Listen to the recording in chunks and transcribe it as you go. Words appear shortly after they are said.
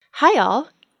Hi all,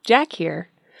 Jack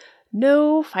here.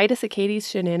 No Phytocicades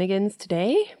shenanigans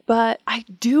today, but I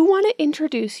do want to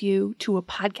introduce you to a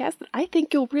podcast that I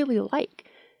think you'll really like.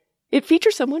 It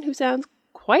features someone who sounds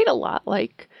quite a lot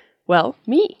like, well,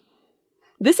 me.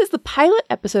 This is the pilot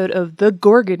episode of The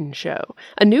GORGON Show,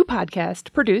 a new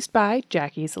podcast produced by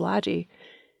Jackie Szilagyi.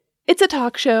 It's a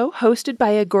talk show hosted by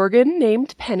a gorgon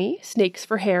named Penny, snakes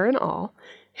for hair and all,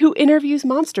 who interviews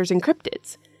monsters and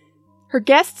cryptids. Her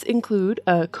guests include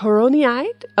a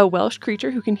Coroniide, a Welsh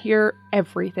creature who can hear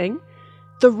everything,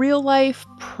 the real-life,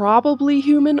 probably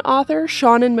human author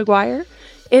Seanan McGuire,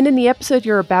 and in the episode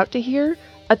you're about to hear,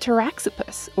 a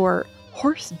Taraxipus, or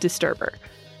horse disturber.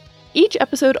 Each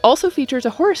episode also features a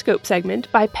horoscope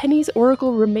segment by Penny's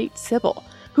Oracle roommate Sybil,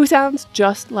 who sounds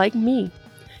just like me.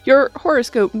 Your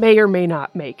horoscope may or may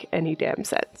not make any damn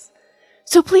sense.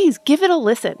 So please give it a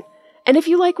listen, and if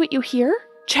you like what you hear,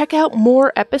 check out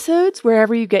more episodes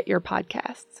wherever you get your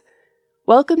podcasts.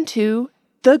 Welcome to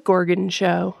The GORGON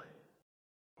Show.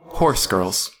 Horse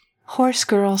girls. Horse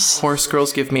girls. Horse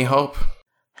girls give me hope.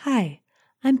 Hi,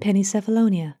 I'm Penny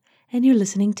Cephalonia, and you're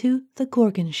listening to The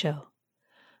GORGON Show.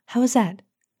 How is that?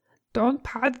 Don't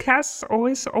podcasts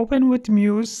always open with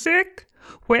music?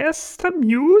 Where's the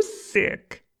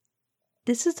music?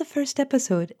 This is the first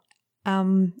episode.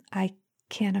 I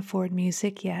can't afford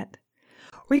music yet.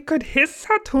 We could hiss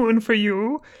a tune for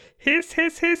you. Hiss,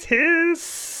 hiss, hiss,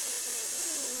 hiss.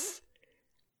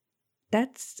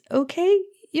 That's okay,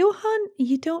 Johan.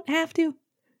 You don't have to.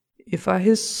 If I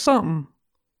hiss something,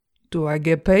 do I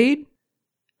get paid?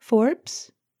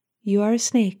 Forbes, you are a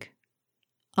snake.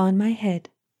 On my head.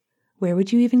 Where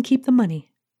would you even keep the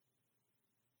money?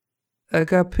 I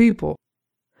got people.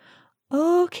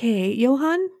 Okay,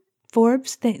 Johan,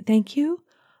 Forbes, thank you.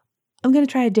 I'm going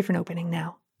to try a different opening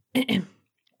now.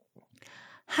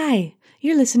 Hi,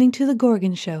 you're listening to The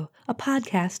GORGON Show, a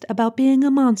podcast about being a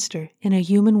monster in a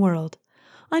human world.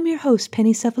 I'm your host,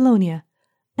 Penny Cephalonia,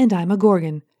 and I'm a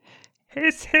gorgon.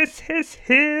 Hiss, hiss, hiss,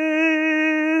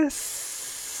 hiss.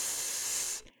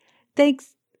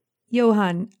 Thanks,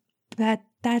 Johan.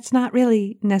 That's not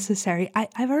really necessary.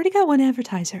 I've already got one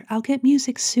advertiser. I'll get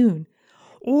music soon.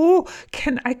 Oh,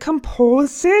 can I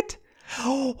compose it?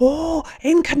 Oh,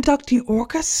 and conduct the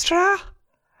orchestra?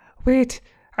 Wait,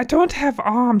 I don't have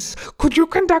arms. Could you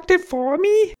conduct it for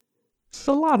me? It's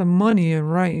a lot of money in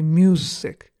writing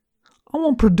music. I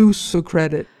want producer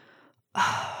credit.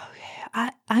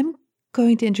 I'm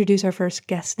going to introduce our first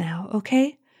guest now,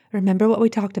 okay? Remember what we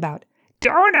talked about.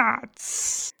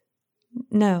 Donuts!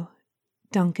 No,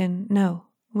 Duncan, no.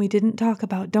 We didn't talk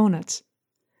about donuts.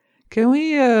 Can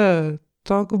we,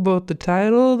 talk about the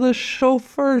title of the show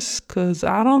first? 'Cause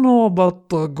I don't know about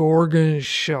the GORGON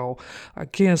Show. I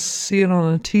can't see it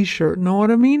on a t-shirt, know what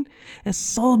I mean?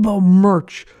 It's all about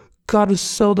merch. Gotta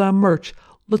sell that merch.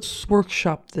 Let's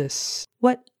workshop this.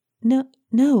 What?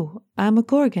 No, I'm a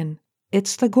gorgon.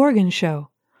 It's the GORGON Show.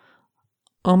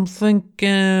 I'm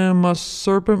thinking my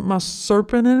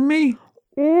serpent in me?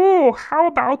 Oh, how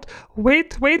about,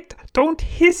 wait, don't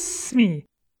hiss me.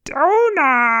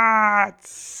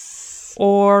 Donuts!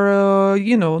 Or,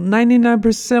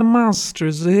 99%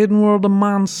 Monsters, the hidden world of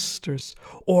monsters.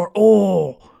 Or,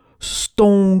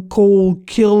 Stone Cold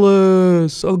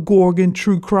Killers, a Gorgon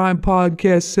true crime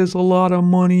podcast says a lot of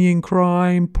money in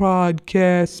crime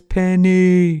podcast,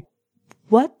 Penny.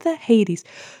 What the Hades?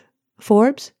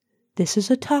 Forbes, this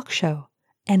is a talk show,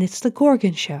 and it's the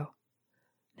GORGON Show.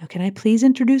 Now, can I please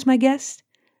introduce my guest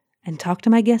and talk to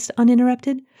my guest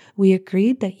uninterrupted? We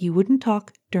agreed that you wouldn't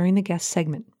talk during the guest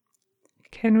segment.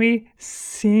 Can we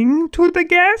sing to the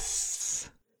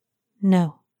guests?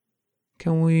 No.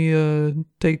 Can we,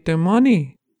 take their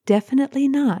money? Definitely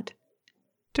not.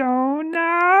 Donuts?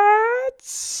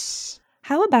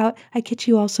 How about I get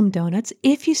you all some donuts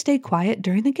if you stay quiet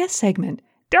during the guest segment?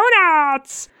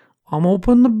 Donuts! I'm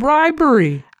open to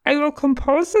bribery. I will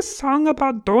compose a song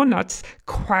about donuts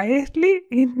quietly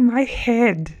in my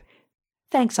head.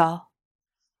 Thanks all.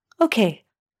 Okay,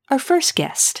 our first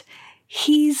guest.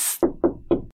 He's...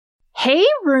 Hey,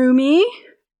 Rumi!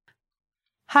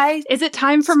 Hi. Is it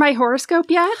time for my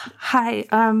horoscope yet? Hi,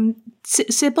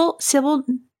 Sybil,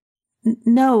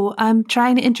 no, I'm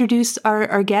trying to introduce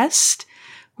our guest.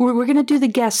 We're going to do the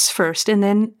guests first and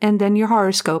then your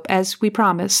horoscope, as we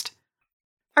promised.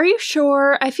 Are you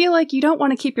sure? I feel like you don't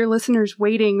want to keep your listeners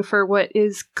waiting for what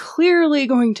is clearly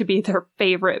going to be their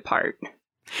favorite part.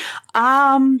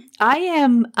 I'm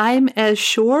as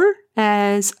sure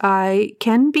as I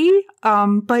can be.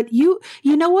 But you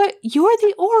know what? You're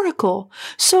the oracle.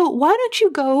 So why don't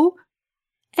you go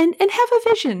and have a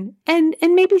vision and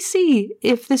maybe see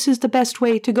if this is the best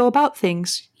way to go about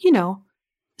things,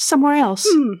 somewhere else.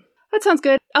 That sounds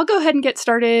good. I'll go ahead and get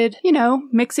started,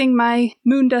 mixing my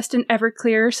moon dust and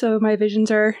Everclear so my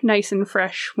visions are nice and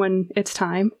fresh when it's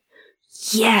time.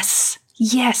 Yes,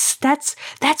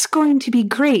 that's going to be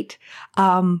great.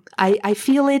 I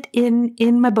feel it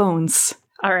in my bones.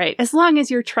 All right. As long as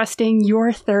you're trusting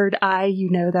your third eye,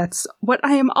 that's what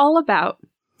I am all about.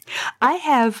 I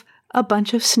have a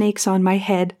bunch of snakes on my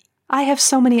head. I have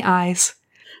so many eyes.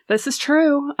 This is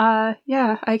true.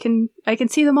 Yeah, I can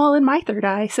see them all in my third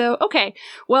eye. So, okay.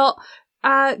 Well,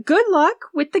 good luck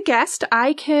with the guest.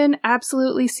 I can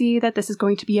absolutely see that this is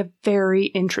going to be a very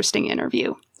interesting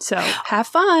interview. So, have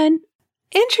fun.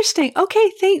 Interesting.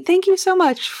 Okay, thank you so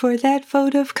much for that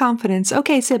vote of confidence.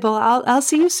 Okay, Sybil, I'll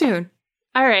see you soon.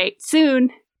 All right,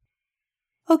 soon.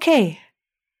 Okay.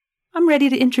 I'm ready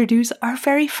to introduce our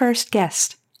very first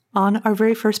guest on our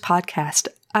very first podcast.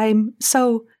 I'm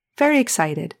so very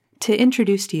excited to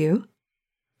introduce to you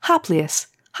Hoplius.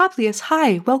 Hoplius,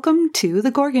 hi, welcome to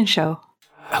The Gorgon Show.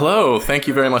 Hello, thank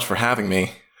you very much for having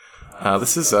me.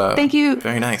 This is Thank you.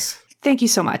 Very nice. Thank you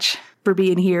so much for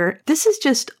being here. This is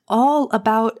just all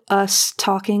about us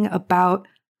talking about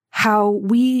how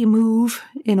we move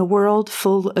in a world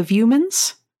full of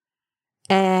humans.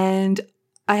 And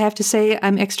I have to say,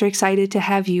 I'm extra excited to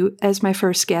have you as my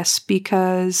first guest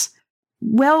because,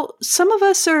 well, some of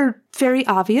us are very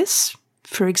obvious.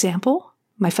 For example,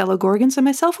 my fellow Gorgons and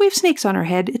myself, we have snakes on our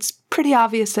head. It's pretty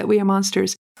obvious that we are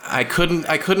monsters. I couldn't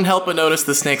help but notice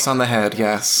the snakes on the head,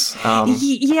 yes.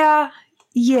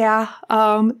 Yeah.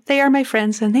 They are my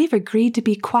friends and they've agreed to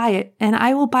be quiet and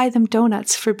I will buy them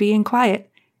donuts for being quiet.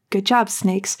 Good job,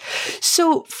 snakes.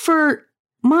 So for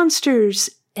monsters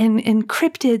and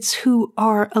cryptids who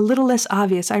are a little less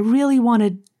obvious, I really want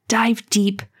to dive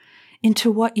deep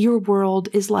into what your world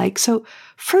is like. So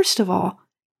first of all,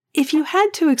 if you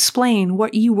had to explain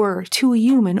what you were to a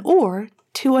human or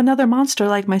to another monster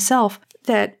like myself,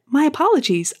 that my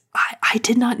apologies, I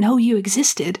did not know you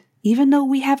existed, even though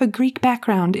we have a Greek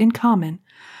background in common.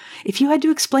 If you had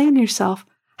to explain yourself,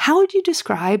 how would you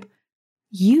describe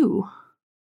you?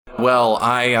 Well,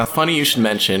 funny you should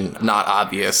mention not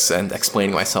obvious and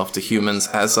explaining myself to humans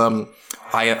as, I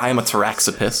am a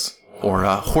Taraxipus, or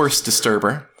a horse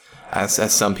disturber,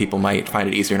 as some people might find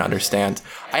it easier to understand.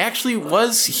 I actually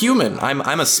was human.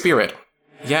 I'm a spirit.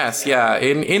 Yes, yeah.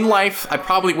 In life, I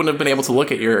probably wouldn't have been able to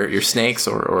look at your snakes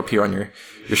or appear on your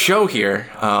show here,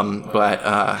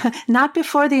 but... Not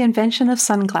before the invention of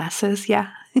sunglasses,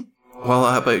 yeah.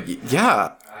 But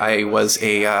yeah, I was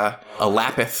a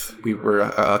Lapith. We were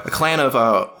a clan of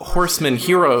horsemen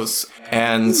heroes,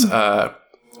 and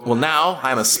now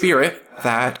I'm a spirit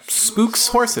that spooks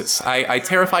horses. I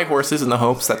terrify horses in the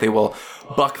hopes that they will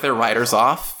buck their riders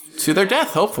off to their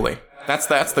death. Hopefully, that's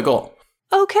the goal.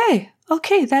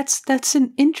 Okay, that's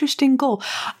an interesting goal.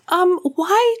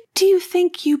 Why do you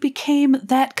think you became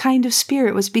that kind of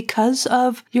spirit? Was because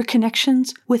of your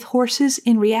connections with horses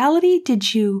in reality?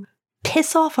 Did you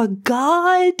piss off a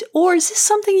god? Or is this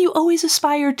something you always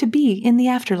aspired to be in the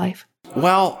afterlife?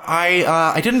 Well,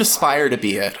 I didn't aspire to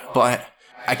be it, but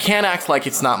I can't act like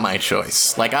it's not my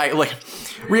choice.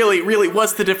 Really,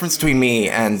 what's the difference between me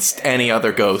and any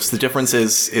other ghost? The difference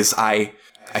is I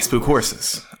spook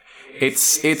horses.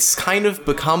 It's kind of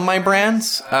become my brand,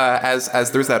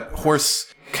 as there's that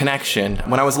horse connection.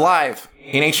 When I was alive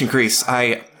in ancient Greece,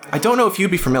 I don't know if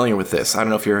you'd be familiar with this. I don't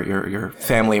know if your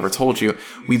family ever told you.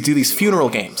 We do these funeral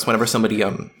games whenever somebody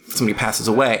passes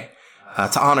away,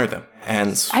 to honor them.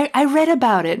 And I read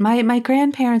about it. My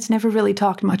grandparents never really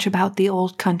talked much about the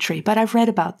old country, but I've read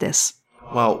about this.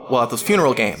 Well, at those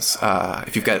funeral games,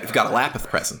 if you've got a Lapith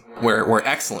present, we're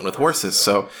excellent with horses,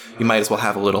 so you might as well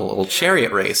have a little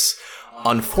chariot race.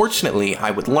 Unfortunately,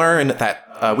 I would learn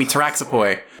that we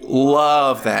Taraxipoi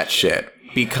love that shit,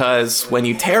 because when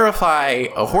you terrify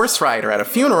a horse rider at a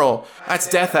funeral, that's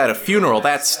death at a funeral.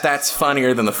 That's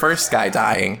funnier than the first guy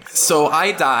dying. So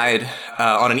I died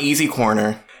on an easy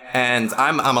corner. And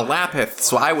I'm a Lapith,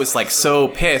 so I was so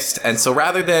pissed, and so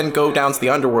rather than go down to the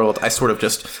underworld, I sort of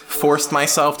just forced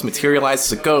myself to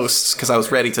materialize as a ghost, because I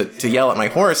was ready to yell at my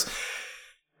horse.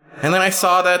 And then I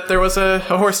saw that there was a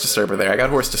horse disturber there. I got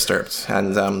horse disturbed,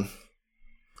 and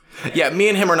yeah, me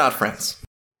and him are not friends.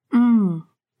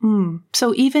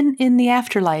 So even in the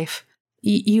afterlife,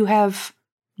 you have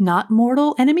not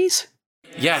mortal enemies?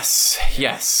 Yes,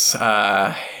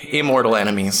 immortal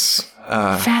enemies.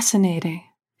 Fascinating.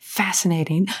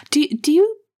 Do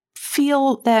you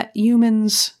feel that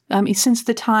humans, since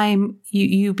the time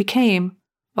you became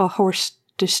a horse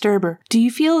disturber, do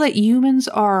you feel that humans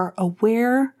are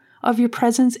aware of your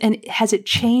presence, and has it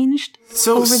changed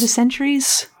over the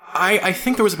centuries? I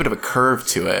think there was a bit of a curve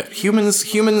to it. Humans,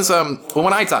 well,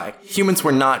 when I died, humans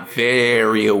were not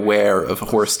very aware of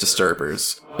horse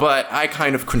disturbers. But I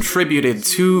kind of contributed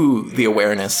to the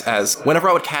awareness as whenever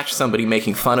I would catch somebody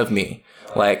making fun of me,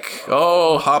 like,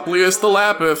 oh, Hoplius the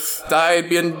Lapith died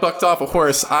being bucked off a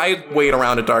horse, I'd wait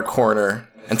around a dark corner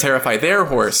and terrify their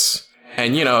horse.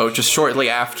 And, just shortly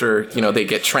after, they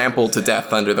get trampled to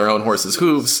death under their own horse's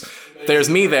hooves, there's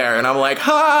me there, and I'm like,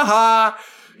 ha ha,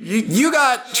 you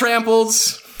got trampled.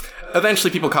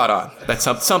 Eventually people caught on that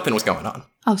something was going on.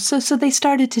 Oh, so they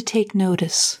started to take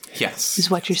notice. Yes.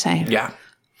 Is what you're saying. Yeah.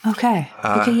 Okay.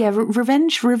 Yeah.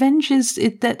 Revenge is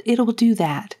that it'll do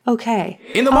that. Okay.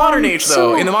 In the modern age,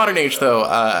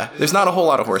 though, there's not a whole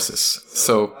lot of horses,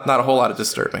 so not a whole lot of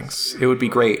disturbings. It would be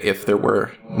great if there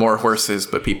were more horses,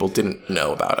 but people didn't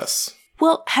know about us.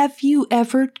 Well, have you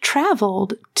ever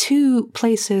traveled to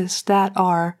places that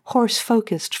are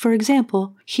horse-focused? For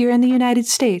example, here in the United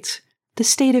States, the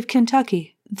state of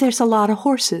Kentucky, there's a lot of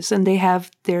horses, and they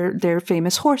have their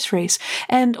famous horse race,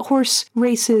 and horse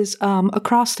races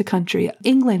across the country.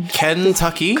 England.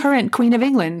 Kentucky? Current Queen of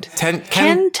England.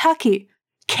 Kentucky.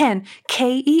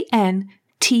 Kentucky.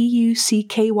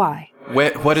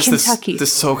 What is Kentucky.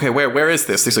 this? Okay, where is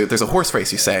this? There's a horse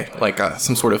race, you say? Like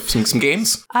some sort of some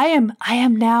games? I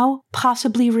am now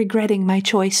possibly regretting my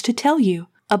choice to tell you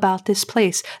about this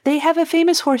place. They have a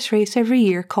famous horse race every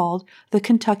year called the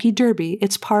Kentucky Derby.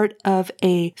 It's part of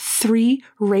a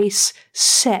 3-race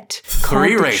set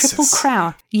called the Triple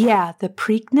Crown. Yeah, the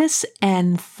Preakness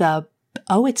and the...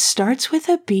 Oh, it starts with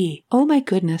a B. Oh my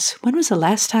goodness. When was the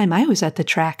last time I was at the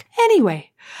track?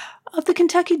 Anyway, of the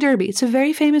Kentucky Derby. It's a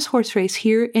very famous horse race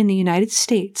here in the United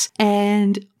States.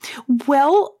 And,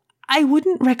 well, I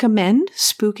wouldn't recommend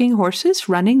spooking horses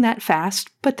running that fast,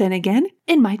 but then again,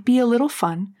 it might be a little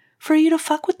fun for you to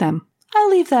fuck with them. I'll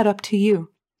leave that up to you.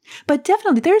 But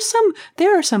definitely, there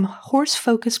are some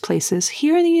horse-focused places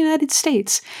here in the United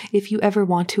States if you ever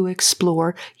want to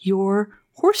explore your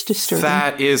horse disturbing.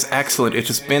 That is excellent. It's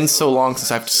just been so long since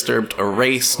I've disturbed a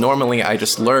race. Normally, I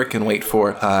just lurk and wait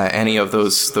for any of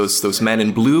those men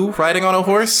in blue riding on a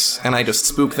horse, and I just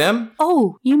spook them.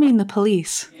 Oh, you mean the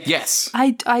police? Yes.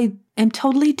 I am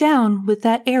totally down with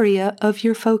that area of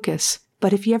your focus.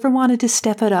 But if you ever wanted to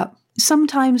step it up,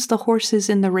 sometimes the horses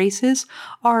in the races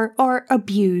are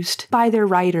abused by their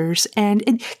riders.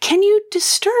 And can you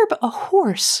disturb a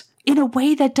horse in a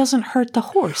way that doesn't hurt the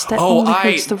horse, that only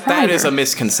hurts the rider? That is a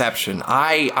misconception.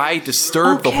 I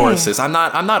disturb the horses. I'm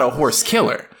not a horse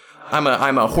killer. I'm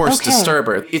a horse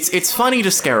disturber. It's funny to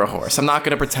scare a horse. I'm not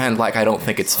going to pretend like I don't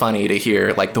think it's funny to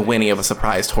hear like the whinny of a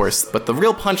surprised horse. But the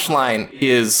real punchline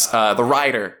is the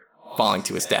rider falling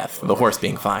to his death, the horse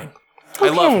being fine. I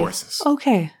love horses.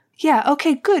 Okay. Yeah.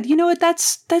 Okay. Good. You know what?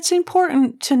 That's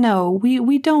important to know.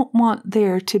 We don't want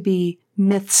there to be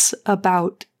myths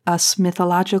about us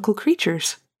mythological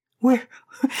creatures. We're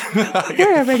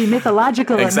already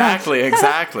mythological enough.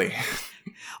 Exactly.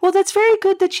 Well, that's very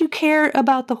good that you care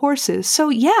about the horses. So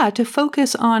yeah, to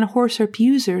focus on horse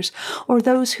abusers or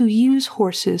those who use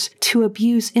horses to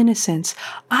abuse innocents.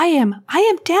 I am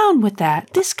down with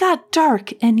that. This got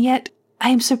dark, and yet I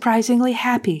am surprisingly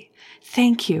happy.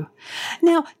 Thank you.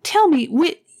 Now, tell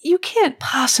me, you can't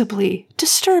possibly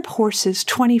disturb horses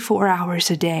 24 hours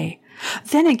a day.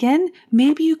 Then again,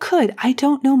 maybe you could. I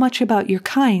don't know much about your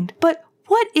kind, but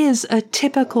what is a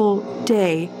typical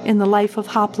day in the life of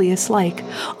Hoplius like?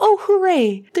 Oh,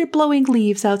 hooray! They're blowing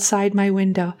leaves outside my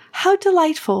window. How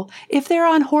delightful. If they're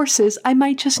on horses, I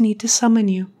might just need to summon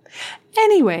you.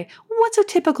 Anyway, what's a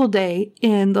typical day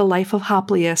in the life of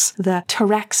Hoplius, the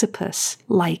Taraxipus,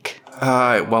 like?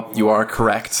 Well, you are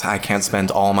correct. I can't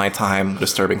spend all my time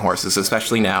disturbing horses,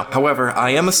 especially now. However, I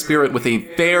am a spirit with a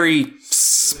very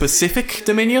specific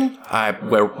dominion,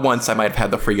 where once I might have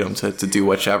had the freedom to do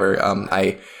whichever.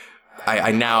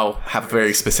 I now have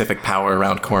very specific power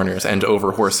around corners and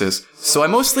over horses. So I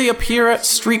mostly appear at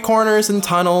street corners and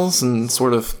tunnels and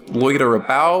sort of loiter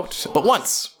about. But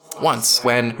once,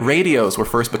 when radios were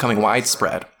first becoming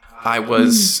widespread, I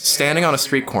was standing on a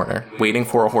street corner, waiting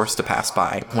for a horse to pass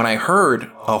by, when I heard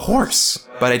a horse,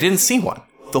 but I didn't see one.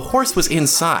 The horse was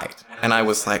inside, and I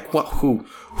was like, what? Who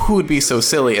would be so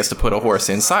silly as to put a horse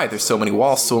inside? There's so many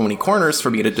walls, so many corners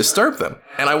for me to disturb them.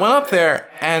 And I went up there,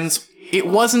 and it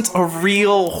wasn't a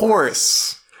real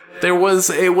horse. It was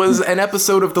an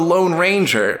episode of The Lone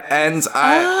Ranger, and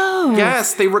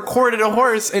yes, they recorded a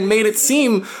horse and made it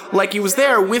seem like he was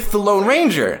there with the Lone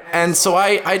Ranger. And so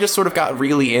I just sort of got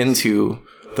really into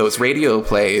those radio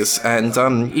plays, and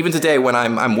even today when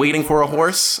I'm waiting for a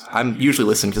horse, I'm usually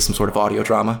listening to some sort of audio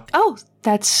drama. Oh,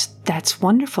 that's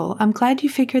wonderful. I'm glad you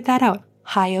figured that out.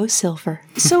 Hi-O Silver.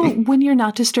 So when you're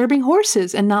not disturbing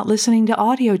horses and not listening to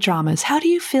audio dramas, how do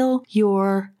you fill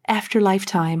your afterlife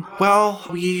time? Well,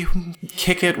 we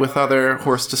kick it with other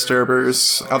horse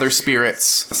disturbers, other spirits,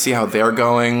 see how they're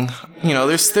going. You know,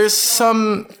 there's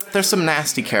some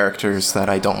nasty characters that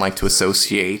I don't like to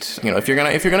associate. You know, if you're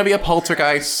gonna be a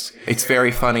poltergeist, it's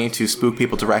very funny to spook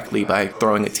people directly by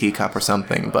throwing a teacup or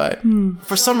something, but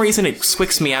for some reason it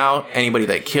squicks me out, anybody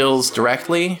that kills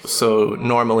directly. So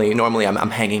normally I'm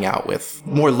hanging out with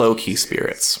more low-key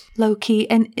spirits. Low-key,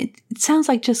 and it sounds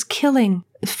like just killing,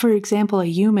 for example, a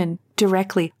human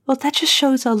directly. Well, that just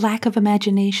shows a lack of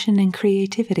imagination and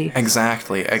creativity.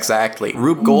 Exactly.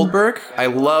 Rube Goldberg. I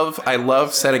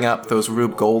love setting up those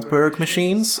Rube Goldberg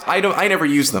machines. I never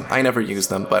use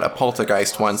them, but a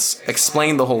poltergeist once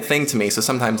explained the whole thing to me, so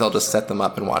sometimes I'll just set them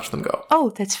up and watch them go.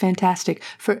 Oh, that's fantastic.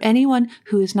 For anyone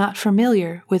who is not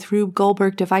familiar with Rube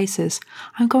Goldberg devices,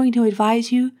 I'm going to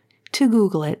advise you to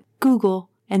Google it. Google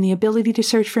and the ability to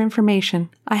search for information.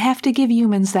 I have to give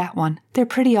humans that one. They're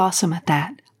pretty awesome at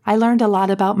that. I learned a lot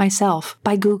about myself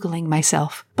by Googling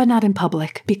myself, but not in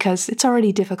public, because it's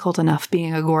already difficult enough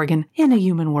being a Gorgon in a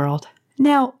human world.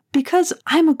 Now, because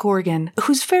I'm a Gorgon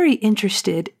who's very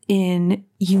interested in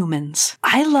humans,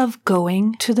 I love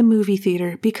going to the movie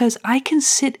theater because I can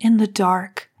sit in the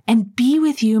dark and be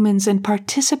with humans and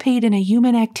participate in a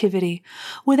human activity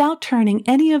without turning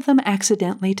any of them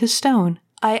accidentally to stone.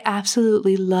 I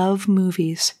absolutely love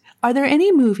movies. Are there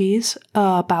any movies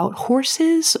about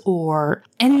horses or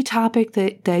any topic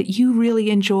that you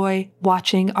really enjoy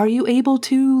watching? Are you able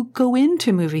to go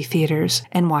into movie theaters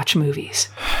and watch movies?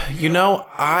 You know,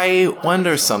 I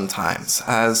wonder sometimes,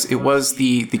 as it was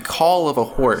the call of a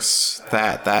horse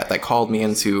that called me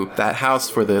into that house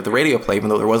for the radio play, even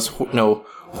though there was no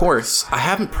horse. I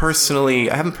haven't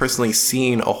personally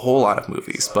seen a whole lot of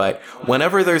movies, but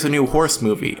whenever there's a new horse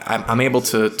movie, I'm able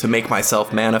to make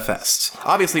myself manifest.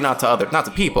 Obviously not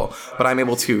to people, but I'm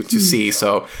able to see.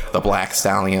 So the Black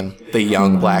Stallion, the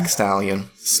young Black Stallion,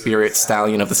 Spirit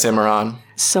Stallion of the Cimarron.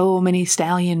 So many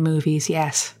stallion movies,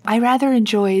 yes. I rather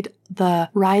enjoyed the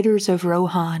Riders of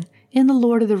Rohan in the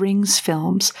Lord of the Rings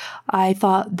films. I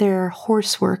thought their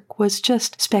horse work was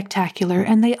just spectacular,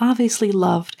 and they obviously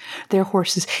loved their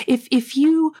horses. If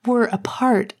you were a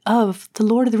part of the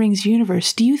Lord of the Rings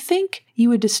universe, do you think you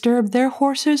would disturb their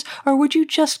horses, or would you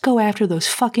just go after those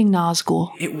fucking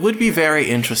Nazgul? It would be very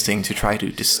interesting to try to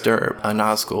disturb a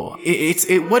Nazgul.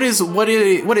 What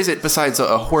is it besides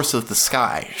a horse of the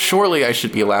sky? Surely I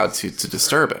should be allowed to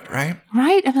disturb it, right?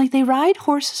 Right, and like they ride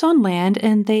horses on land,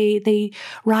 and they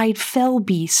ride fell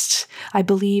beasts, I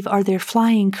believe, are their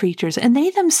flying creatures, and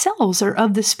they themselves are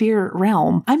of the spirit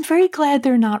realm. I'm very glad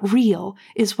they're not real,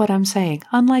 is what I'm saying,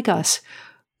 unlike us,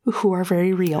 who are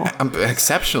very real.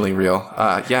 Exceptionally real.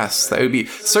 Yes, that would be.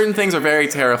 Certain things are very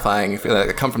terrifying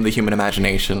that come from the human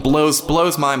imagination.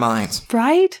 Blows my mind.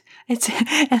 Right?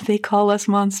 And they call us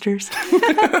monsters.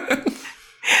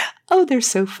 Oh, they're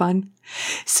so fun.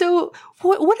 So,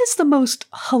 what is the most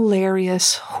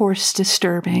hilarious horse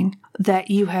disturbing that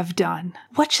you have done?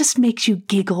 What just makes you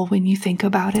giggle when you think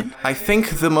about it? I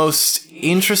think the most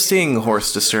interesting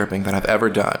horse disturbing that I've ever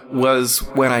done was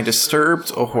when I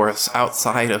disturbed a horse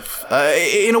outside of,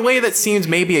 in a way that seems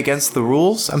maybe against the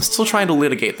rules. I'm still trying to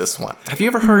litigate this one. Have you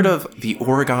ever heard of the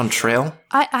Oregon Trail?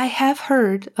 I have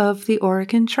heard of the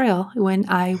Oregon Trail when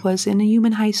I was in a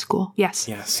human high school. Yes.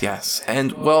 Yes.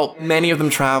 And, well, many of them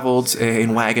traveled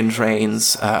in wagon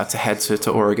trains to head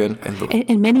to Oregon.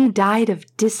 And many died of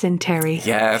dysentery.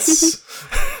 Yes.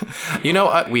 You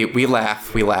know, we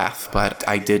laugh, but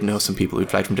I did know some people who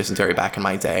died from dysentery back in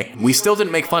my day. We still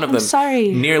didn't make fun of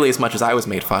them nearly as much as I was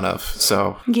made fun of,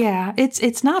 so... Yeah,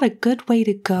 it's not a good way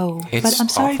to go, but I'm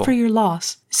sorry for your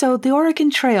loss. So, the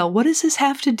Oregon Trail, what does this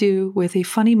have to do with a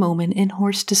funny moment in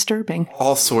horse disturbing?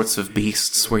 All sorts of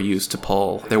beasts were used to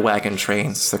pull their wagon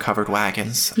trains, their covered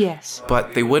wagons. Yes.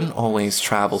 But they wouldn't always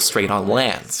travel straight on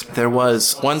land. There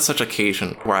was one such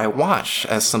occasion where I watched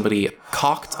as somebody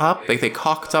cocked up, they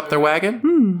cocked up their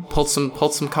wagon, pulled some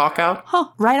caulk out.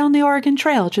 Huh, right on the Oregon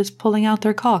Trail, just pulling out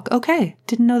their caulk. Okay,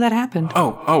 didn't know that happened.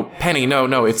 Oh, Penny,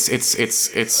 no, it's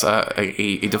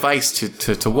a device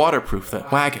to waterproof the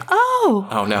wagon.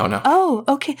 Oh, no. Oh,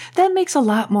 okay. That makes a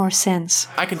lot more sense.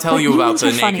 I can tell you about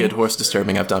the naked horse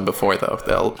disturbing I've done before,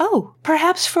 though. Oh,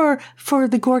 perhaps for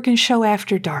the Gorgon show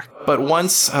after dark. But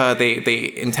once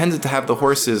they intended to have the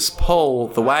horses pull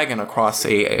the wagon across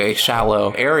a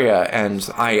shallow area, and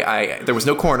there was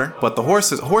no corner, but the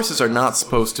horses are not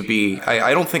supposed to be...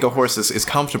 I don't think a horse is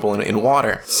comfortable in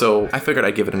water, so I figured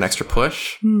I'd give it an extra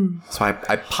push. So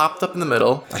I popped up in the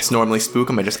middle. I normally spook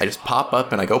them. I just pop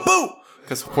up and I go, boo!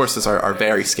 because horses are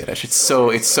very skittish. It's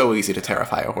so easy to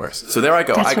terrify a horse. So there I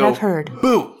go. That's what I've heard.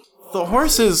 Boo! The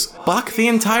horses buck the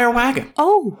entire wagon.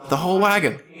 Oh. The whole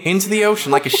wagon. Into the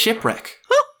ocean like a shipwreck.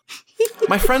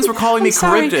 My friends were calling me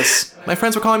sorry. Charybdis. My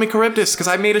friends were calling me Charybdis because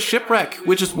I made a shipwreck,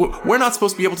 which is, we're not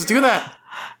supposed to be able to do that.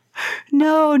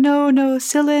 No.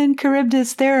 Scylla and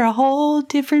Charybdis, they're a whole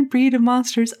different breed of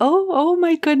monsters. Oh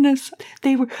my goodness.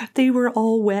 They were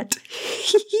all wet.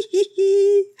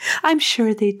 I'm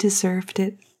sure they deserved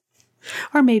it.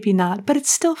 Or maybe not, but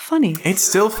it's still funny. It's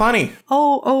still funny.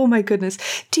 Oh my goodness.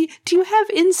 Do you have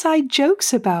inside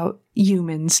jokes about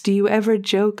humans? Do you ever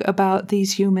joke about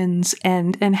these humans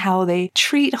and how they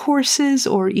treat horses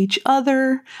or each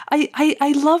other?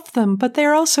 I love them, but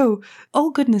they're also,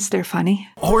 oh goodness, they're funny.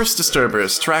 Horse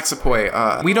disturbers,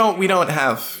 Taraxipoi. We don't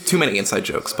have too many inside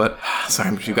jokes, but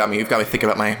sorry, you've got me thinking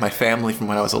about my family from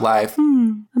when I was alive.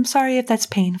 I'm sorry if that's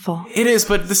painful. It is,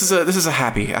 but this is a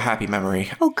happy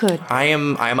memory. Oh, good.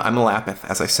 I'm a Lapith,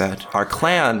 as I said. Our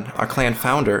clan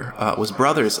founder was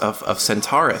brothers of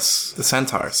Centaurus, the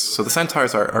centaurs. So the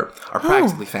centaurs are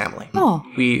practically family. Oh.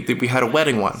 We had a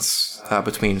wedding once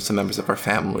between some members of our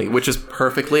family, which is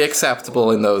perfectly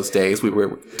acceptable in those days. We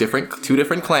were two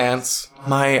different clans.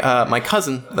 My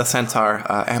cousin, the centaur,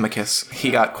 Amicus,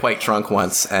 he got quite drunk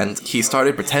once, and he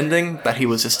started pretending that he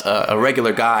was just a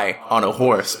regular guy on a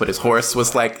horse, but his horse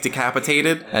was, like,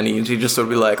 decapitated, and he'd just sort of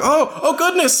be like, oh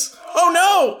goodness, oh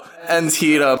no! And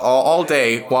he'd, all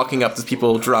day, walking up to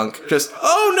people drunk, just,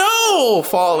 oh no!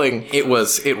 Falling. It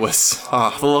was,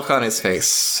 the look on his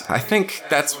face. I think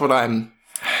that's what I'm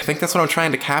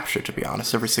trying to capture, to be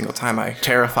honest. Every single time I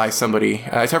terrify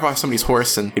somebody's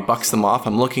horse and it bucks them off,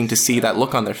 I'm looking to see that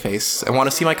look on their face. I want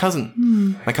to see my cousin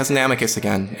Amicus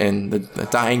again in the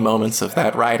dying moments of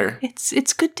that rider.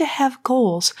 It's good to have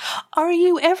goals. Are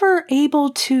you ever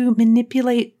able to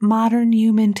manipulate modern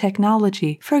human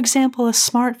technology? For example, a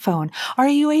smartphone. Are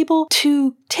you able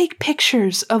to take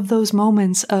pictures of those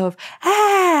moments of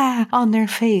on their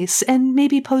face and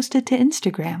maybe post it to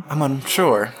Instagram? I'm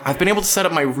unsure. I've been able to set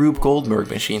up my Rube Goldberg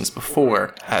machines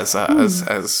before as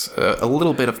a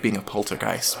little bit of being a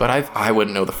poltergeist, but I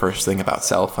wouldn't know the first thing about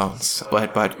cell phones.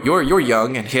 But you're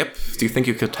young and hip. Do you think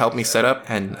you could help me set up?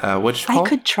 And what'd you call? I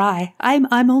could try.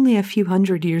 I'm only a few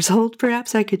hundred years old.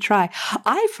 Perhaps I could try.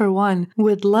 I, for one,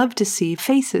 would love to see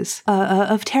faces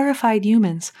of terrified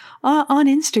humans on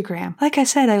Instagram. Like I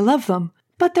said, I love them,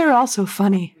 but they're also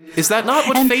funny. Is that not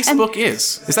what Facebook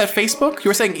is? Is that Facebook? You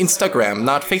were saying Instagram,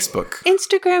 not Facebook.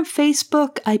 Instagram,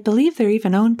 Facebook, I believe they're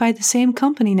even owned by the same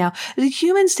company now. The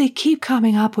humans, they keep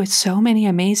coming up with so many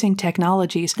amazing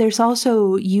technologies. There's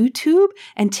also YouTube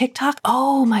and TikTok.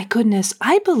 Oh my goodness.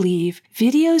 I believe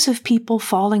videos of people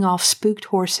falling off spooked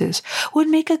horses would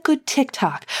make a good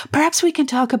TikTok. Perhaps we can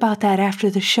talk about that after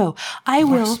the show. I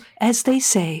will, as they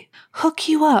say, hook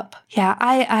you up. Yeah,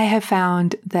 I have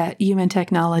found that human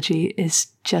technology is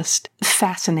just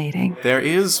fascinating. There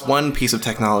is one piece of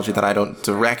technology that I don't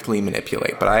directly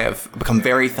manipulate, but I have become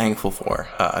very thankful for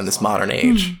in this modern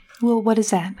age. Well, what is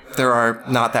that? There are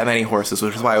not that many horses,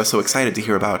 which is why I was so excited to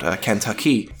hear about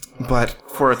Kentucky. But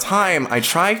for a time, I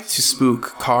tried to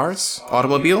spook cars,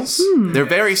 automobiles. They're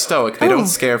very stoic. They don't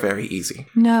scare very easy.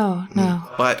 No.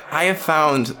 But I have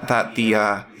found that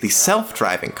the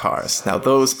self-driving cars, now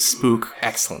those spook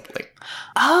excellently.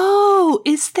 Oh,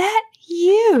 is that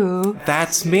you?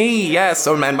 That's me, yes.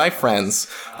 Oh, and my friends.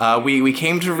 We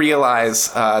came to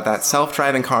realize that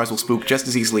self-driving cars will spook just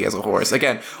as easily as a horse.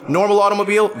 Again, normal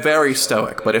automobile, very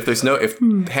stoic. But if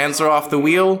hands are off the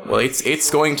wheel, well,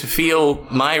 it's going to feel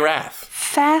my wrath.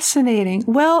 Fascinating.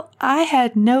 Well, I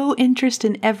had no interest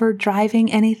in ever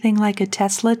driving anything like a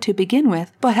Tesla to begin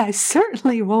with, but I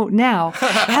certainly won't now.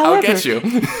 However, I'll get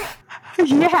you.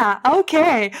 Yeah,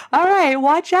 okay. All right,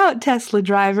 watch out, Tesla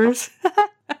drivers.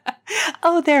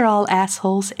 Oh, they're all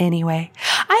assholes anyway.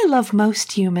 I love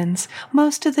most humans,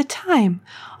 most of the time.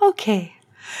 Okay.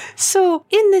 So,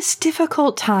 in this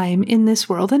difficult time in this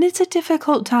world, and it's a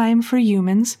difficult time for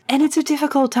humans, and it's a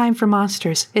difficult time for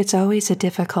monsters. It's always a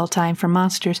difficult time for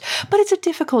monsters, but it's a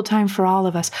difficult time for all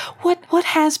of us. What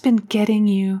has been getting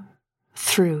you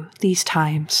through these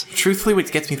times? Truthfully, what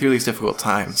gets me through these difficult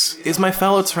times is my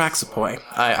fellow Taraxipoi.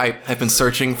 I've been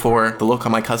searching for the look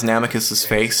on my cousin Amicus's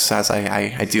face, as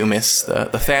I do miss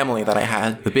the family that I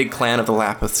had, the big clan of the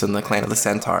Lapiths and the clan of the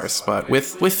Centaurs. But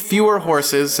with fewer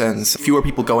horses and fewer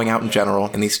people going out in general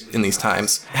in these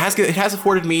times, it has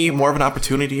afforded me more of an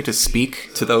opportunity to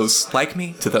speak to those like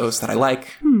me, to those that I like.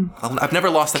 I've never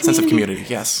lost that sense of community,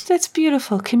 yes. That's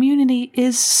beautiful. Community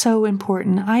is so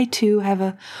important. I, too, have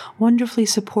a wonderfully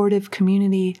supportive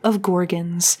community of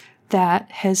Gorgons that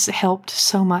has helped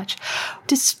so much.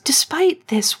 Despite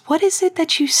this, what is it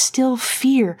that you still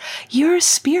fear? You're a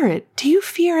spirit. Do you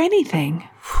fear anything?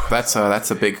 That's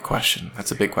a big question.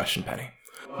 That's a big question, Penny.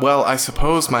 Well, I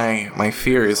suppose my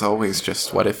fear is always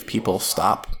just, what if people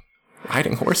stop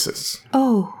riding horses?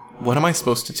 Oh. What am I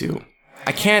supposed to do?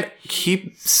 I can't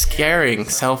keep scaring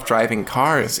self-driving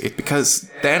cars because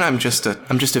then I'm just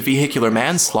a vehicular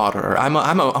manslaughterer. I'm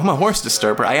a horse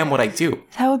disturber. I am what I do.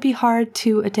 That would be hard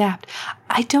to adapt.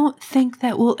 I don't think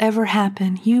that will ever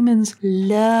happen. Humans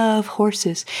love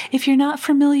horses. If you're not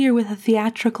familiar with a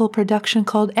theatrical production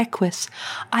called Equus,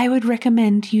 I would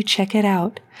recommend you check it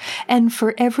out. And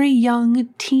for every young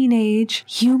teenage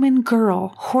human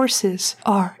girl, horses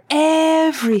are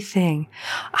everything.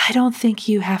 I don't think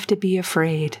you have to be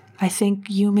afraid. I think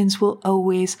humans will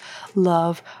always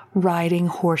love riding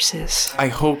horses. I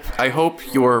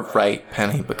hope you're right,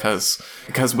 Penny, because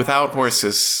without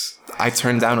horses, I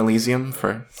turned down Elysium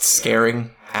for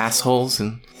scaring assholes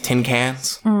and tin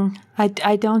cans.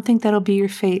 I don't think that'll be your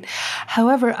fate.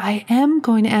 However, I am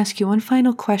going to ask you one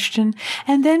final question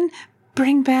and then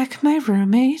bring back my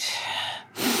roommate.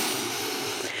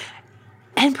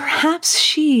 And perhaps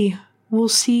she will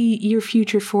see your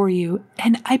future for you.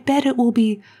 And I bet it will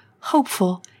be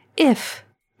hopeful if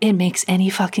it makes any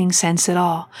fucking sense at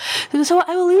all. So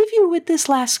I will leave you with this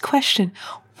last question.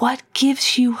 What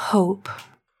gives you hope?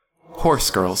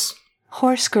 Horse girls.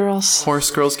 Horse girls.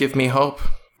 Horse girls give me hope.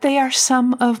 They are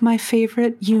some of my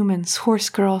favorite humans, horse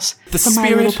girls. The My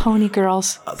Little Pony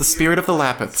girls. The spirit of the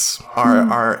Lapiths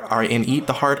are in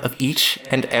the heart of each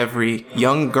and every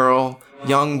young girl,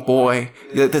 young boy.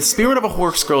 The spirit of a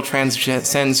horse girl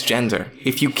transcends gender.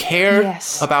 If you care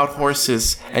about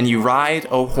horses and you ride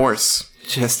a horse,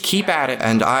 just keep at it.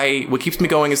 And what keeps me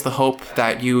going is the hope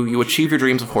that you achieve your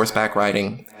dreams of horseback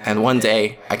riding. And one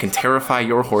day, I can terrify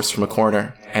your horse from a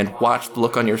corner and watch the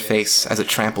look on your face as it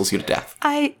tramples you to death.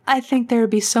 I think there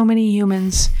would be so many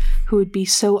humans who would be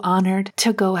so honored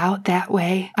to go out that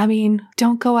way. I mean,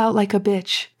 don't go out like a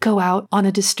bitch. Go out on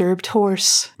a disturbed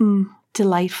horse.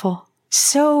 Delightful.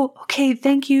 So, okay,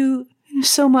 thank you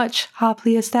so much,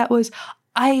 Hoplius. That was...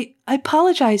 I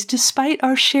apologize. Despite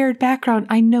our shared background,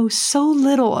 I know so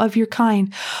little of your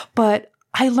kind, but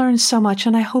I learned so much,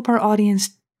 and I hope our audience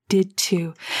did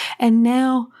too. And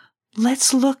now,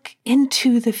 let's look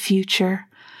into the future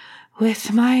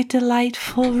with my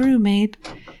delightful roommate,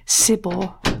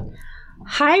 Sybil.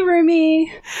 Hi, Roomie.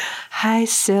 Hi,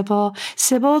 Sybil.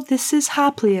 Sybil, this is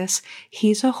Hoplius.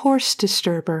 He's a horse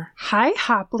disturber. Hi,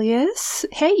 Hoplius.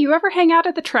 Hey, you ever hang out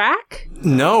at the track?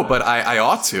 No, but I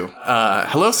ought to.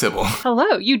 Hello, Sybil.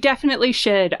 Hello. You definitely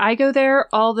should. I go there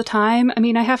all the time. I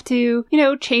mean, I have to,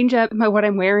 change up what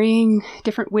I'm wearing,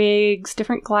 different wigs,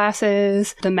 different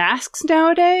glasses. The masks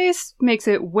nowadays makes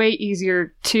it way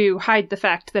easier to hide the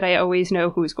fact that I always know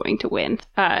who's going to win.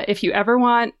 If you ever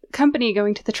want company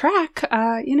going to the track,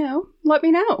 let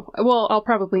me know. Well, I'll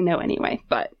probably know anyway,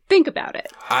 but think about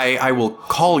it. I will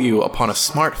call you upon a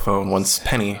smartphone once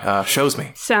Penny shows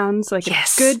me. Sounds like a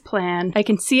good plan. I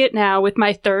can see it now with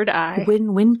my third eye.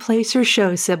 Win, place, or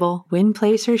show, Sybil. Win,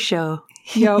 place, or show.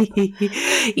 Yup.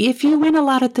 If you win a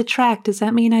lot at the track, does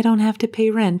that mean I don't have to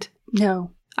pay rent?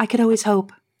 No. I could always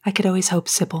hope.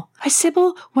 Sybil. Hi,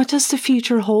 Sybil. What does the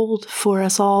future hold for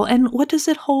us all, and what does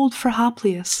it hold for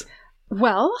Hoplius?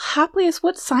 Well, Hoplius,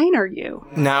 what sign are you?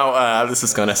 Now, this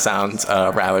is going to sound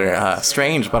rather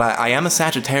strange, but I am a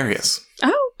Sagittarius.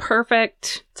 Oh,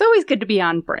 perfect. It's always good to be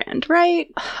on brand, right?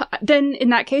 Then, in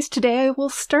that case, today I will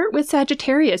start with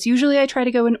Sagittarius. Usually I try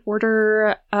to go in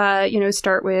order,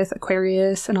 start with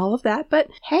Aquarius and all of that. But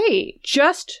hey,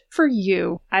 just for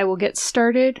you, I will get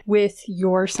started with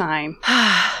your sign.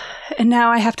 And now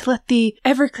I have to let the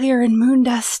Everclear and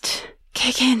Moondust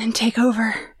kick in and take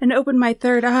over and open my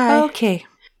third eye. Okay.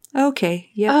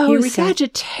 Yep, oh, here we go.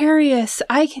 Sagittarius,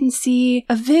 I can see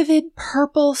a vivid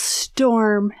purple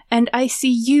storm, and I see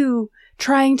you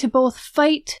trying to both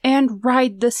fight and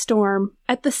ride the storm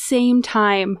at the same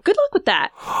time. Good luck with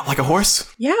that. Like a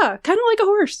horse? Yeah, kind of like a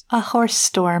horse. A horse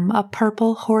storm. A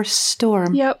purple horse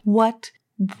storm. Yep.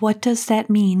 What does that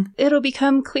mean? It'll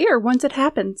become clear once it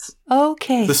happens.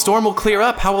 Okay. The storm will clear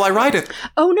up. How will I ride it?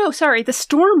 Oh, no, sorry. The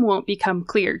storm won't become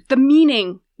clear. The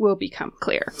meaning will become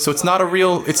clear. So it's not a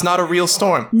real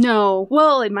storm. No.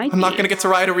 Well, it might be. I'm not going to get to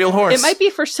ride a real horse. It might be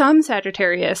for some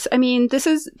Sagittarius. I mean, this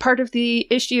is part of the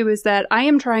issue is that I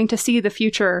am trying to see the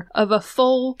future of a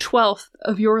full 12th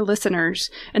of your listeners.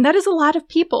 And that is a lot of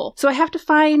people. So I have to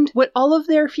find what all of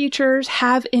their futures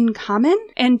have in common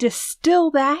and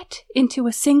distill that into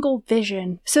a single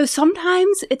vision. So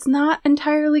sometimes it's not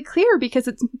entirely clear because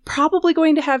it's probably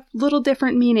going to have little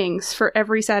different meanings for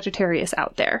every Sagittarius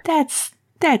out there.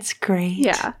 That's great.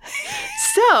 Yeah.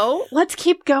 So let's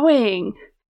keep going.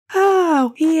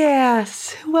 Oh,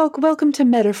 yes. Welcome to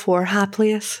Metaphor,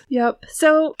 Hoplius. Yep.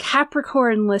 So,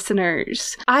 Capricorn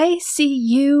listeners, I see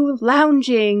you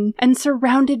lounging and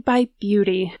surrounded by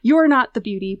beauty. You're not the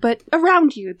beauty, but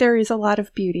around you there is a lot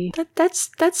of beauty. That's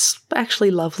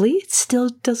actually lovely. It still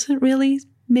doesn't really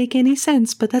make any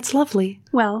sense, but that's lovely.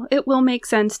 Well, it will make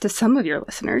sense to some of your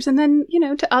listeners, and then,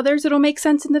 to others it'll make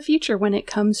sense in the future when it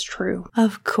comes true.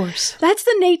 Of course. That's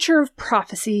the nature of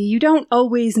prophecy. You don't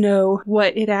always know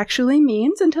what it actually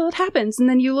means until it happens, and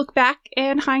then you look back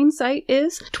and hindsight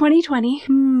is 2020.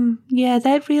 Yeah,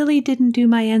 that really didn't do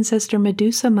my ancestor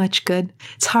Medusa much good.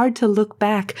 It's hard to look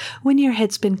back when your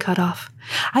head's been cut off.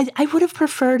 I would have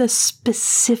preferred a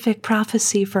specific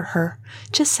prophecy for her.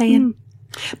 Just saying.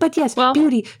 But yes, well,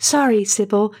 beauty. Sorry,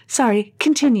 Sybil. Sorry.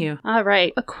 Continue. All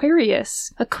right.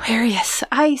 Aquarius,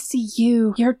 I see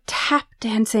you. You're tap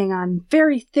dancing on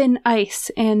very thin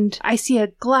ice, and I see a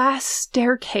glass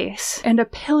staircase and a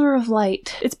pillar of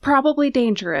light. It's probably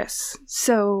dangerous,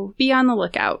 so be on the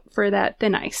lookout for that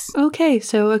thin ice. Okay,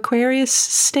 so Aquarius,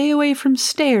 stay away from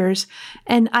stairs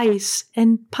and ice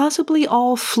and possibly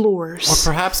all floors.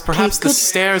 Or perhaps the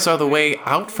stairs are the way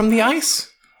out from the ice?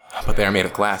 But they are made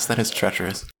of glass. That is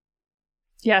treacherous.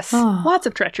 Yes, lots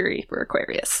of treachery for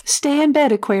Aquarius. Stay in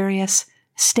bed, Aquarius.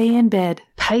 Stay in bed.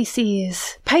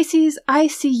 Pisces, I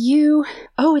see you.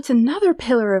 Oh, it's another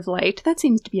pillar of light. That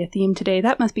seems to be a theme today.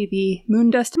 That must be the moon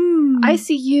dust. I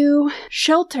see you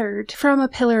sheltered from a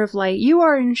pillar of light. You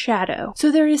are in shadow.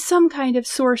 So there is some kind of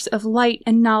source of light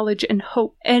and knowledge and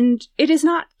hope, and it is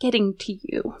not getting to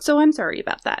you. So I'm sorry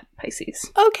about that, Pisces.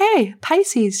 Okay,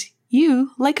 Pisces.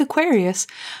 You, like Aquarius,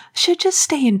 should just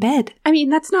stay in bed. I mean,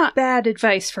 that's not bad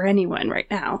advice for anyone right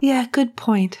now. Yeah, good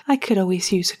point. I could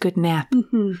always use a good nap.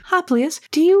 Hoplius,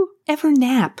 do you ever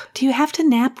nap? Do you have to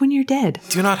nap when you're dead?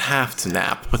 Do not have to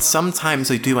nap, but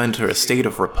sometimes I do enter a state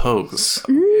of repose.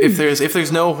 If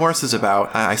there's no horses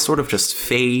about, I sort of just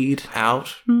fade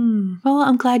out. Well,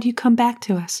 I'm glad you come back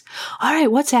to us. All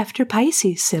right, what's after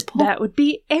Pisces, Sybil? That would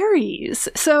be Aries.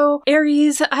 So,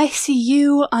 Aries, I see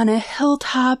you on a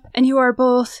hilltop, and you are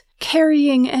both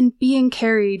carrying and being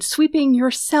carried, sweeping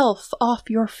yourself off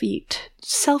your feet.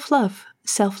 Self-love.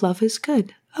 Self-love is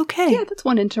good. Okay. Yeah, that's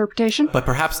one interpretation. But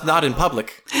perhaps not in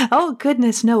public. Oh,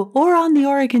 goodness, no. Or on the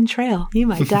Oregon Trail. You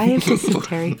might die of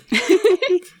dysentery.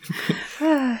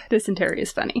 Dysentery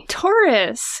is funny.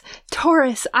 Taurus,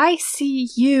 I see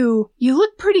you. You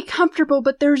look pretty comfortable,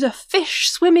 but there's a fish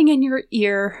swimming in your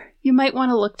ear. You might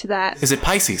want to look to that. Is it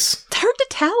Pisces? It's hard to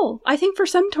tell. I think for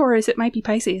some Taurus, it might be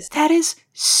Pisces. That is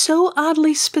so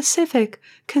oddly specific,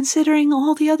 considering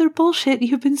all the other bullshit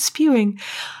you've been spewing.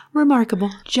 Remarkable.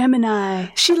 Gemini.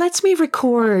 She lets me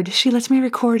record.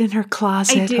 In her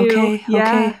closet. I do. Okay.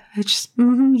 Yeah. Okay. It's just,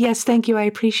 yes, thank you. I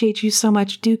appreciate you so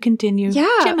much. Do continue. Yeah.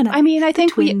 Gemini. I mean, I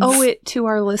think we twins. owe it to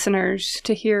our listeners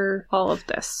to hear all of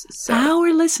this. So.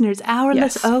 Our listeners.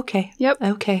 Yes. Okay. Yep.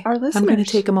 Okay. Our listeners. I'm going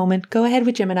to take a moment. Go ahead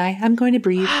with Gemini. I'm going to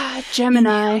breathe.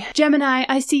 Gemini,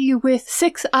 I see you with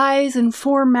 6 eyes and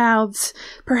 4 mouths.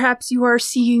 Perhaps you are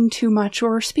seeing too much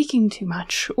or speaking too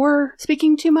much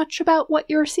about what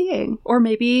you're seeing. Or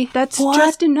maybe that's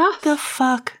just enough. The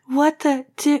fuck? What the...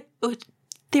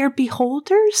 They're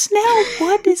beholders now?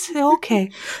 What is...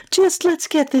 Okay. Just let's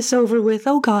get this over with.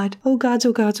 Oh God. Oh gods,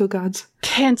 oh gods, oh gods.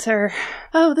 Cancer.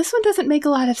 Oh, this one doesn't make a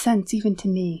lot of sense even to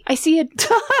me. I see a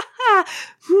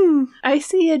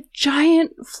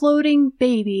giant floating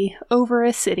baby over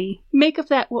a city. Make of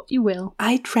that what you will.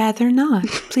 I'd rather not.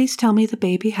 Please tell me the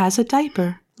baby has a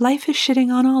diaper. Life is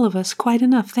shitting on all of us quite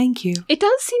enough, thank you. It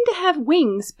does seem to have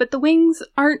wings, but the wings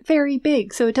aren't very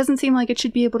big, so it doesn't seem like it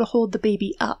should be able to hold the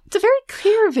baby up. It's a very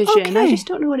clear vision. Okay. I just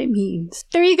don't know what it means.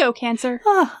 There you go, Cancer.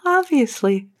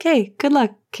 Obviously. Okay, good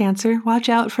luck, Cancer. Watch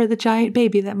out for the giant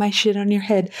baby that might shit on your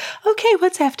head. Okay,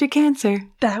 what's after Cancer?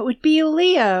 That would be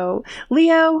Leo.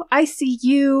 Leo, I see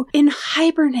you in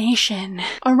hibernation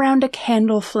around a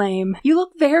candle flame. You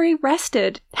look very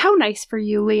rested. How nice for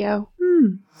you, Leo.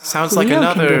 Sounds like Leo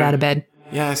another... can get out of bed.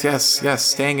 Yes.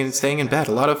 Staying in bed.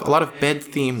 A lot of bed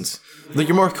themes.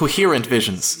 Your more coherent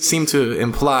visions seem to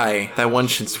imply that one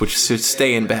should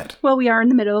stay in bed. Well, we are in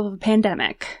the middle of a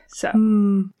pandemic, so.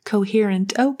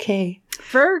 Coherent. Okay.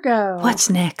 Virgo. What's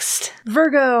next?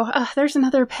 Virgo. There's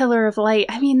another pillar of light.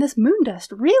 I mean, this moon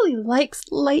dust really likes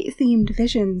light-themed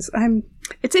visions.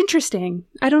 It's interesting.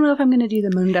 I don't know if I'm going to do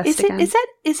the moon dust again.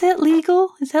 Is that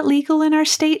legal? Is that legal in our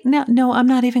state? No, I'm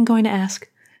not even going to ask.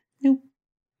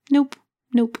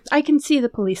 Nope. I can see the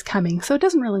police coming, so it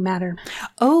doesn't really matter.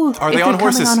 Oh, are if they on they're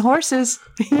horses? Coming on horses.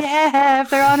 Yeah, if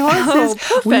they're on horses.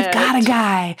 Oh, we've got a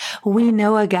guy. We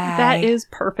know a guy. That is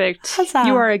perfect. Huzzah.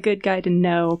 You are a good guy to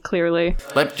know, clearly.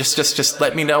 Just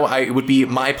let me know. It would be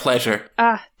my pleasure.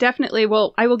 Definitely.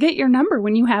 Well, I will get your number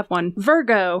when you have one.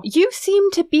 Virgo, you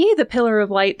seem to be the pillar of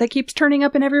light that keeps turning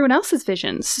up in everyone else's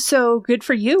visions. So good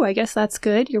for you. I guess that's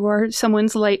good. You are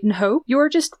someone's light and hope. You are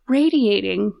just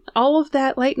radiating all of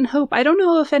that light and hope. I don't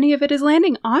know if any of it is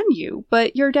landing on you,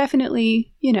 but you're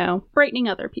definitely, brightening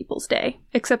other people's day,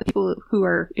 except the people who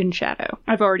are in shadow.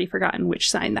 I've already forgotten which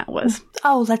sign that was.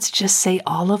 Oh, let's just say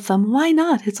all of them. Why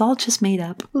not? It's all just made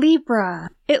up.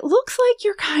 Libra. It looks like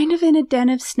you're kind of in a den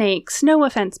of snakes. No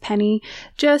offense, Penny.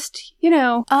 Just,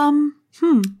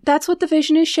 that's what the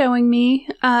vision is showing me.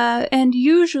 And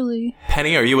usually...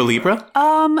 Penny, are you a Libra?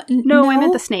 No, I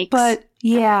meant the snakes. But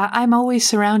yeah, I'm always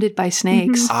surrounded by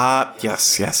snakes.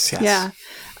 Yes. Yeah.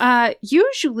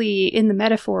 Usually in the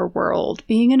metaphor world,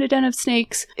 being in a den of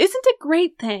snakes isn't a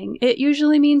great thing. It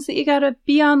usually means that you gotta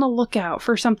be on the lookout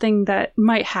for something that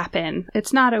might happen.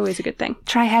 It's not always a good thing.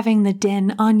 Try having the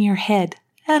den on your head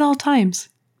at all times.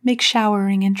 Make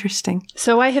showering interesting.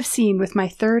 So I have seen with my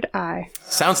third eye.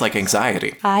 Sounds like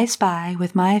anxiety. I spy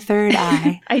with my third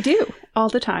eye. I do. All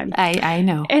the time. I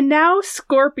know. And now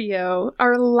Scorpio,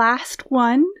 our last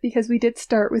one, because we did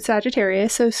start with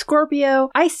Sagittarius. So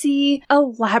Scorpio, I see a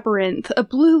labyrinth, a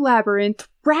blue labyrinth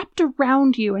wrapped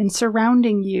around you and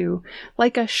surrounding you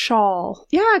like a shawl.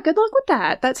 Yeah, good luck with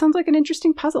that. That sounds like an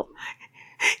interesting puzzle.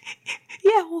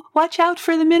 Yeah, well, watch out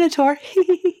for the Minotaur.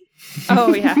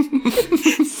 Oh, yeah.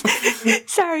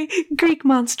 Sorry, Greek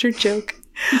monster joke.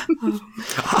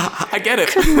 I get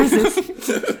it.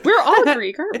 We're all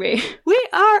Greek, aren't we? We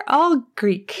are all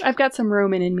Greek. I've got some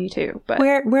Roman in me too, but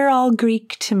we're all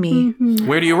Greek to me. Mm-hmm.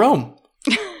 Where do you roam?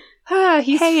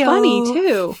 He's Hey-o. funny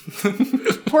too.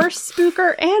 Horse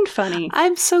spooker and funny.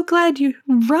 I'm so glad you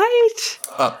right.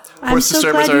 Horse so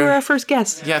disturbers glad you were our first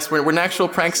guest. Yes, we're natural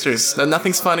pranksters.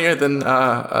 Nothing's funnier than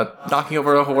knocking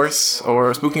over a horse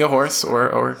or spooking a horse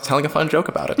or telling a fun joke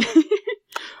about it.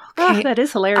 Oh, that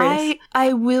is hilarious.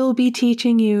 I will be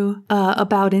teaching you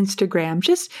about Instagram.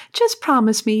 Just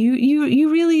promise me you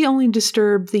really only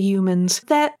disturb the humans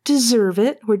that deserve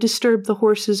it, or disturb the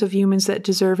horses of humans that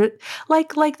deserve it,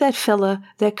 like that fella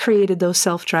that created those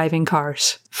self-driving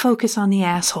cars. Focus on the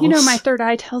assholes. My third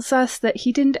eye tells us that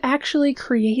he didn't actually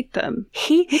create them.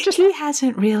 He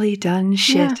hasn't really done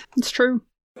shit. Yeah, it's true.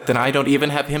 Then I don't even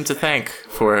have him to thank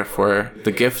for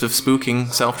the gift of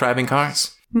spooking self-driving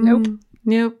cars. Nope.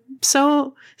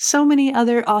 So many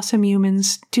other awesome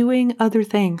humans doing other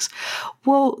things.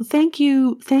 Well, thank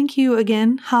you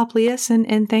again, Hoplius,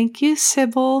 and thank you,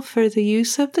 Sybil, for the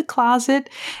use of the closet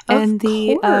and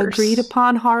the agreed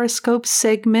upon horoscope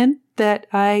segment that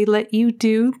I let you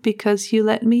do because you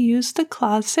let me use the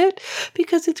closet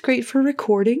because it's great for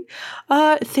recording.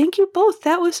 Thank you both.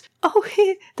 That was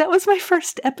my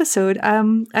first episode.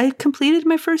 I completed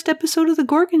my first episode of the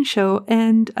Gorgon Show,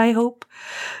 and I hope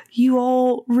you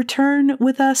all return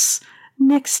with us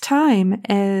next time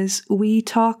as we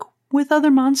talk with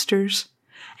other monsters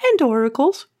and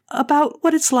oracles about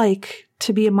what it's like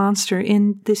to be a monster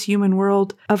in this human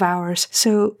world of ours.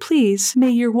 So please, may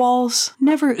your walls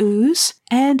never ooze.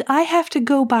 And I have to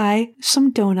go buy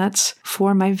some donuts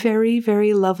for my very,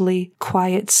 very lovely,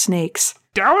 quiet snakes.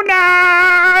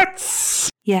 Donuts!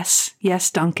 Yes,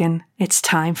 Duncan. It's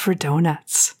time for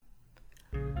donuts.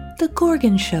 The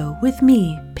Gorgon Show with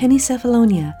me, Penny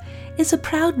Cephalonia, is a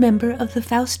proud member of the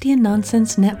Faustian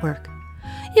Nonsense Network.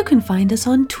 You can find us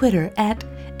on Twitter at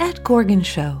Gorgon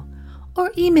Show,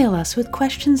 or email us with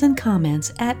questions and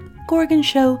comments at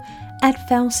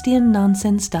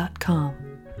gorgonshow@faustiannonsense.com.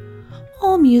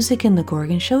 All music in The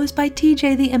Gorgon Show is by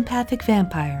TJ the Empathic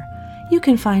Vampire. You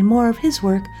can find more of his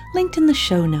work linked in the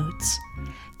show notes.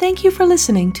 Thank you for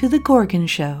listening to The Gorgon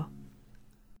Show.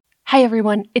 Hi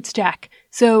everyone, it's Jack.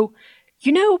 So,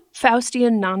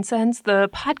 Faustian Nonsense, the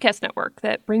podcast network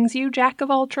that brings you Jack of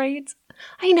all trades?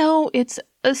 I know it's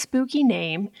a spooky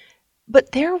name,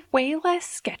 but they're way less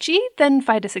sketchy than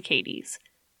Phytosacades.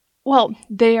 Well,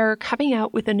 they are coming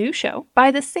out with a new show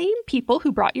by the same people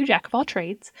who brought you Jack of all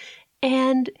trades,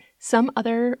 and some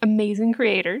other amazing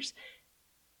creators.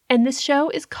 And this show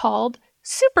is called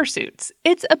Super Suits.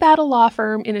 It's about a law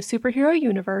firm in a superhero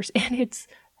universe, and it's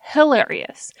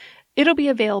hilarious. It'll be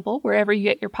available wherever you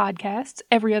get your podcasts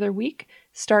every other week,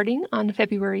 starting on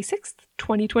February 6th,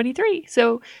 2023.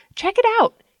 So check it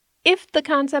out. If the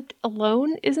concept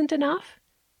alone isn't enough,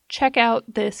 check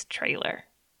out this trailer.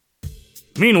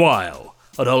 Meanwhile,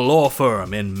 at a law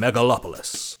firm in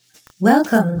Megalopolis.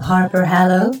 Welcome, Harper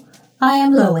Hallow. I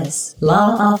am Lois,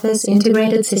 Law Office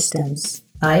Integrated Systems.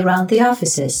 I run the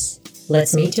offices.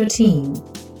 Let's meet your team.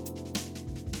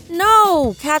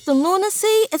 No, Captain Lunacy,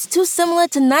 it's too similar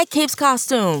to Nightcape's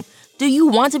costume. Do you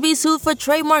want to be sued for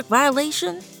trademark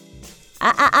violation?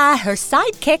 Her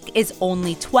sidekick is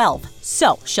only 12,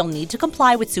 so she'll need to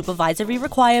comply with supervisory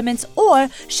requirements or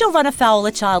she'll run afoul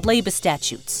of child labor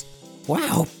statutes.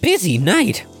 Wow, busy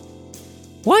night.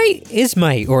 Why is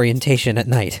my orientation at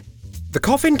night? The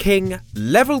Coffin King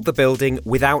leveled the building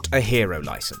without a hero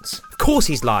license. Of course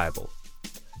he's liable.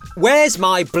 Where's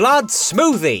my blood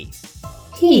smoothie?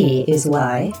 He is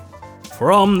why.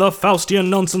 From the Faustian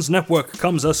Nonsense Network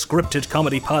comes a scripted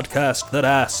comedy podcast that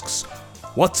asks,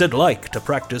 what's it like to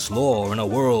practice law in a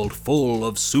world full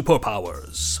of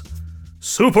superpowers?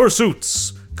 Super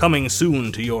Suits, coming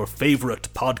soon to your favorite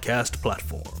podcast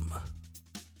platform.